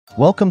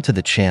Welcome to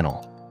the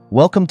channel.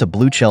 Welcome to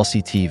Blue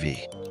Chelsea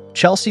TV.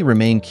 Chelsea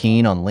remain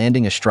keen on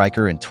landing a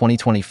striker in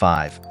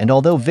 2025, and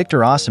although Victor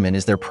Osimhen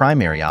is their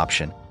primary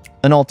option,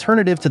 an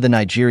alternative to the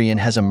Nigerian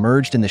has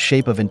emerged in the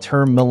shape of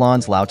Inter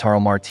Milan's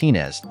Lautaro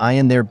Martinez.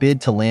 In their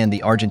bid to land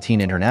the Argentine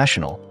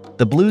international,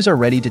 the Blues are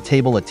ready to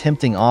table a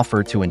tempting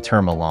offer to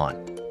Inter Milan.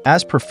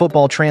 As per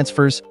Football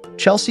Transfers,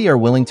 Chelsea are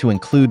willing to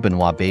include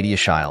Benoit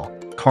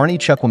Badiashile, Carney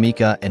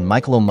Chukwuemeka, and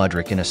Michael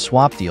Mudryk in a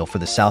swap deal for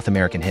the South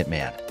American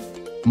hitman.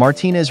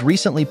 Martinez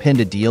recently pinned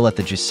a deal at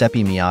the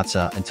Giuseppe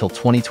Meazza until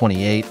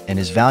 2028 and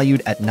is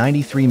valued at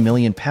 £93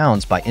 million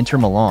by Inter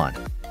Milan.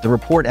 The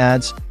report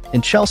adds,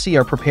 and Chelsea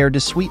are prepared to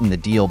sweeten the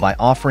deal by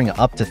offering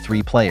up to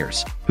 3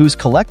 players, whose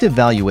collective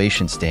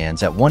valuation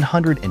stands at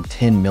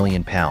 £110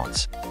 million.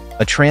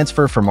 A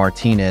transfer for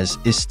Martinez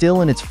is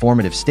still in its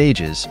formative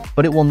stages,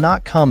 but it will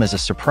not come as a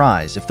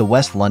surprise if the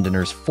West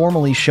Londoners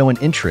formally show an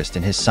interest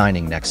in his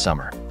signing next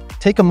summer.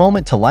 Take a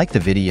moment to like the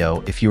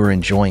video if you are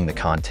enjoying the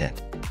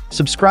content.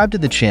 Subscribe to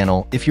the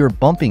channel if you're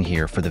bumping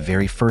here for the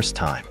very first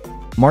time.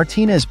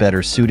 Martinez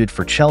better suited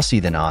for Chelsea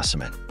than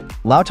Osimhen.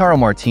 Lautaro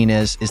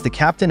Martinez is the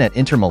captain at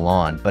Inter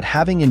Milan, but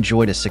having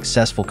enjoyed a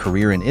successful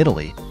career in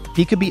Italy,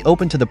 he could be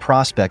open to the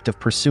prospect of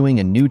pursuing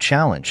a new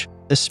challenge,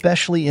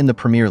 especially in the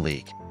Premier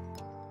League.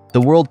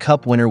 The World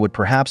Cup winner would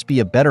perhaps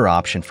be a better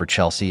option for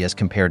Chelsea as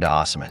compared to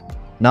Osimhen.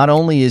 Not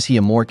only is he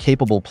a more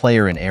capable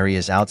player in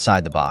areas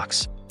outside the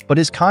box, but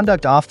his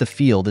conduct off the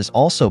field is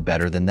also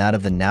better than that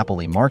of the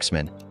Napoli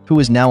marksman, who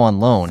is now on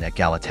loan at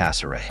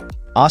Galatasaray.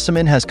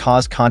 Osimhen has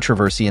caused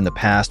controversy in the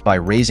past by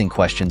raising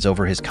questions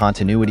over his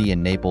continuity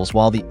in Naples,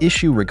 while the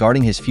issue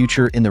regarding his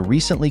future in the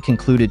recently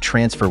concluded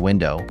transfer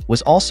window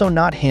was also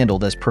not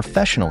handled as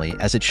professionally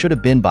as it should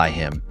have been by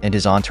him and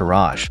his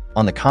entourage.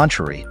 On the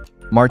contrary,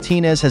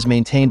 Martinez has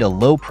maintained a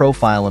low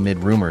profile amid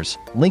rumors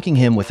linking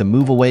him with a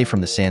move away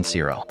from the San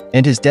Siro,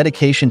 and his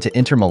dedication to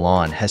Inter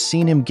Milan has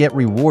seen him get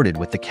rewarded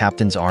with the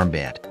captain's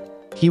armband.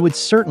 He would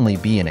certainly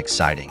be an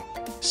exciting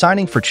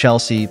signing for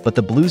Chelsea, but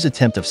the Blues'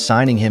 attempt of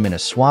signing him in a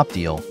swap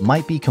deal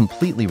might be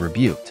completely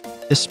rebuked,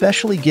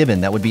 especially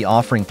given that would be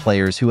offering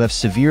players who have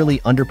severely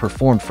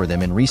underperformed for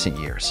them in recent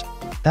years.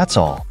 That's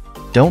all.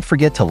 Don't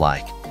forget to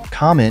like,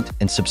 comment,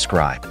 and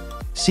subscribe.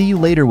 See you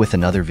later with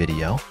another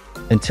video.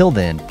 Until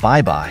then,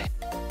 bye-bye.